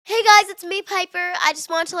Hey guys, it's me, Piper. I just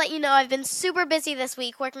want to let you know I've been super busy this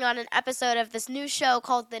week working on an episode of this new show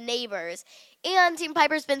called The Neighbors. And Team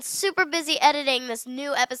Piper's been super busy editing this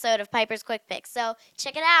new episode of Piper's Quick Picks. So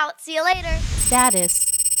check it out. See you later. Status.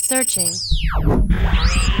 Searching.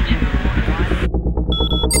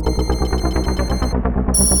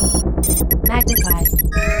 Magnify.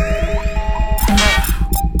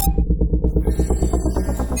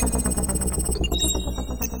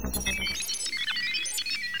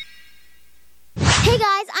 Hey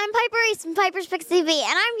guys, I'm Piper Reese from Piper's Picks TV,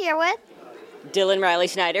 and I'm here with Dylan Riley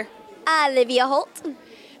Snyder. Olivia Holt.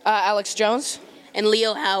 Alex Jones. And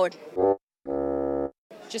Leo Howard.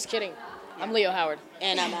 Just kidding. I'm Leo Howard.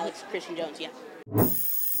 And I'm Alex Christian Jones, yeah.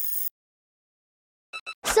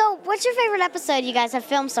 So, what's your favorite episode you guys have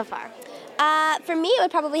filmed so far? For me, it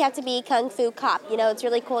would probably have to be Kung Fu Cop. You know, it's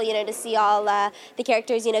really cool, to see all the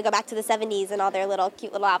characters, go back to the 70s and all their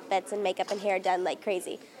cute little outfits and makeup and hair done like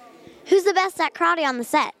crazy. Who's the best at karate on the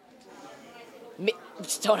set? Me,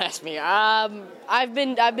 just don't ask me. I've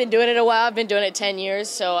been doing it a while. I've been doing it 10 years,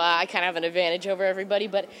 so I kind of have an advantage over everybody.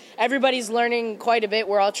 But everybody's learning quite a bit.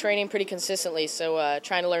 We're all training pretty consistently, so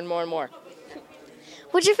trying to learn more and more.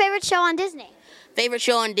 What's your favorite show on Disney? Favorite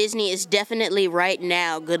show on Disney is definitely right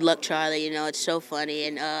now Good Luck Charlie. It's so funny.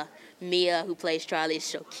 And Mia, who plays Charlie, is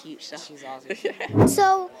so cute. So. She's awesome.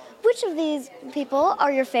 So, which of these people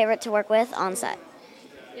are your favorite to work with on set?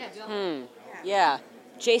 Yeah.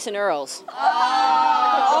 Jason Earls.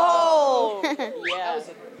 Oh! Yeah.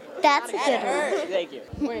 That's a good one. Thank you.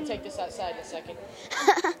 We're going to take this outside in a second.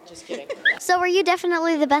 Just kidding. So, were you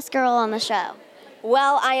definitely the best girl on the show?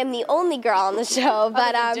 Well, I am the only girl on the show,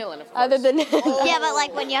 but Other than Dylan, of course. other than Yeah, but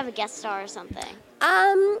like when you have a guest star or something.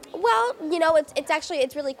 well,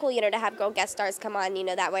 it's really cool, to have girl guest stars come on,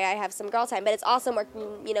 that way I have some girl time, but it's awesome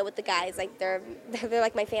working, with the guys, like they're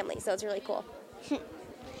like my family, so it's really cool.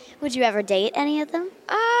 Would you ever date any of them?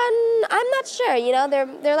 I'm not sure,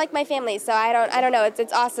 they're like my family, so I don't know.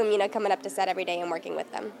 It's awesome, coming up to set every day and working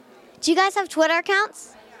with them. Do you guys have Twitter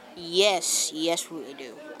accounts? Yes, we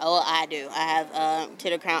do. Oh, I do. I have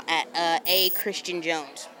Twitter account at A Christian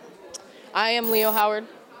Jones. I am Leo Howard.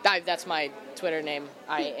 That's my Twitter name.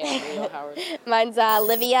 I am Leo Howard. Mine's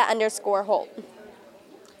Livia_Holt.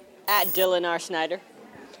 At Dylan R. Snyder.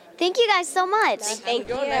 Thank you guys so much. Thank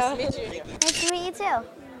you. Nice to meet you. Nice to meet you too.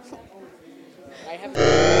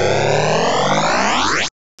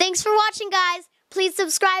 Thanks for watching, guys. Please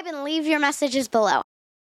subscribe and leave your messages below.